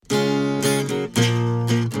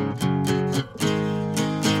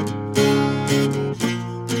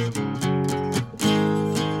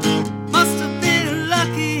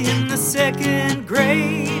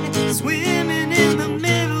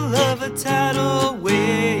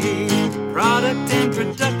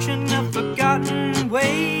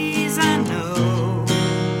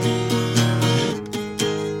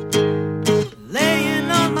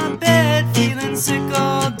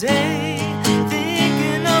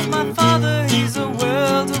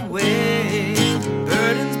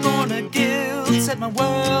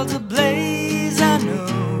world's ablaze, I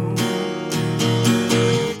know.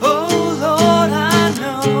 Oh Lord, I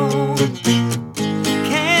know.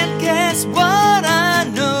 Can't guess what I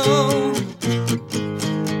know.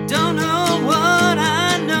 Don't know what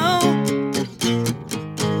I know.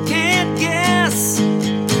 Can't guess.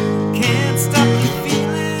 Can't stop the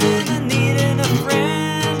feeling of needing a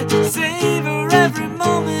friend. Savor every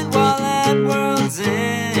moment while that world's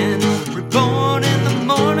end. Reborn in the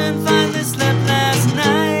morning, finally slept last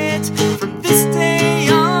night. From this day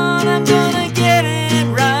on, I'm gonna get it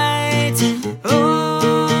right. Oh,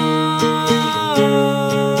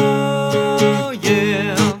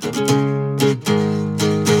 yeah.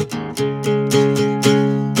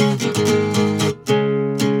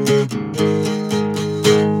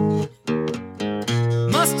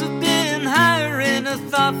 Must have been higher in a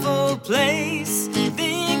thoughtful place,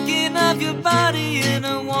 thinking of your body in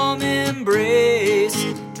a warm embrace,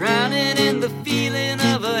 drowning in the feeling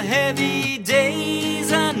of a heavy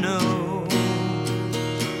daze, I know.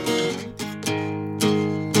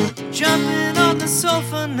 Jumping on the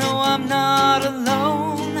sofa, no, I'm not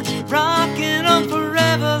alone, rocking on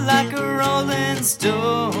forever like a rolling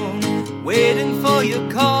stone, waiting for your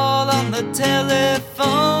call on the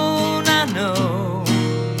telephone, I know.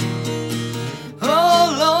 Oh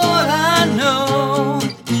Lord, I know.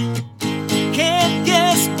 Can't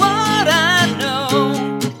guess what I know.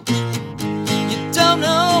 You don't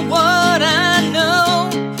know what I know.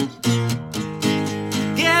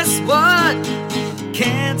 Guess what?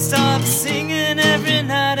 Can't stop singing every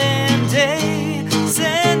night and day,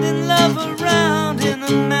 sending love around in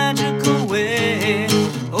a magical way.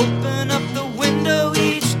 Open up the window,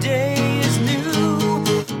 each day is new.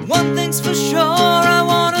 One thing's for sure, I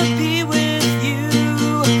wanna be with you.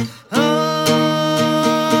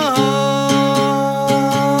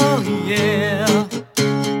 Oh, yeah.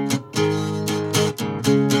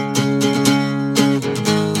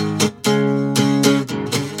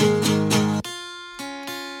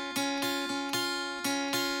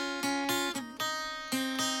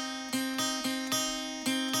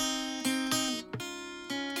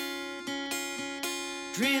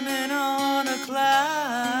 Dreaming on a cloud,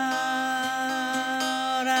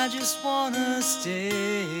 I just wanna stay.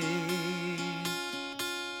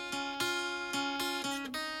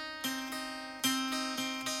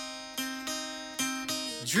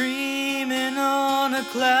 Dreaming on a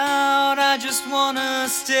cloud, I just wanna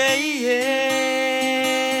stay.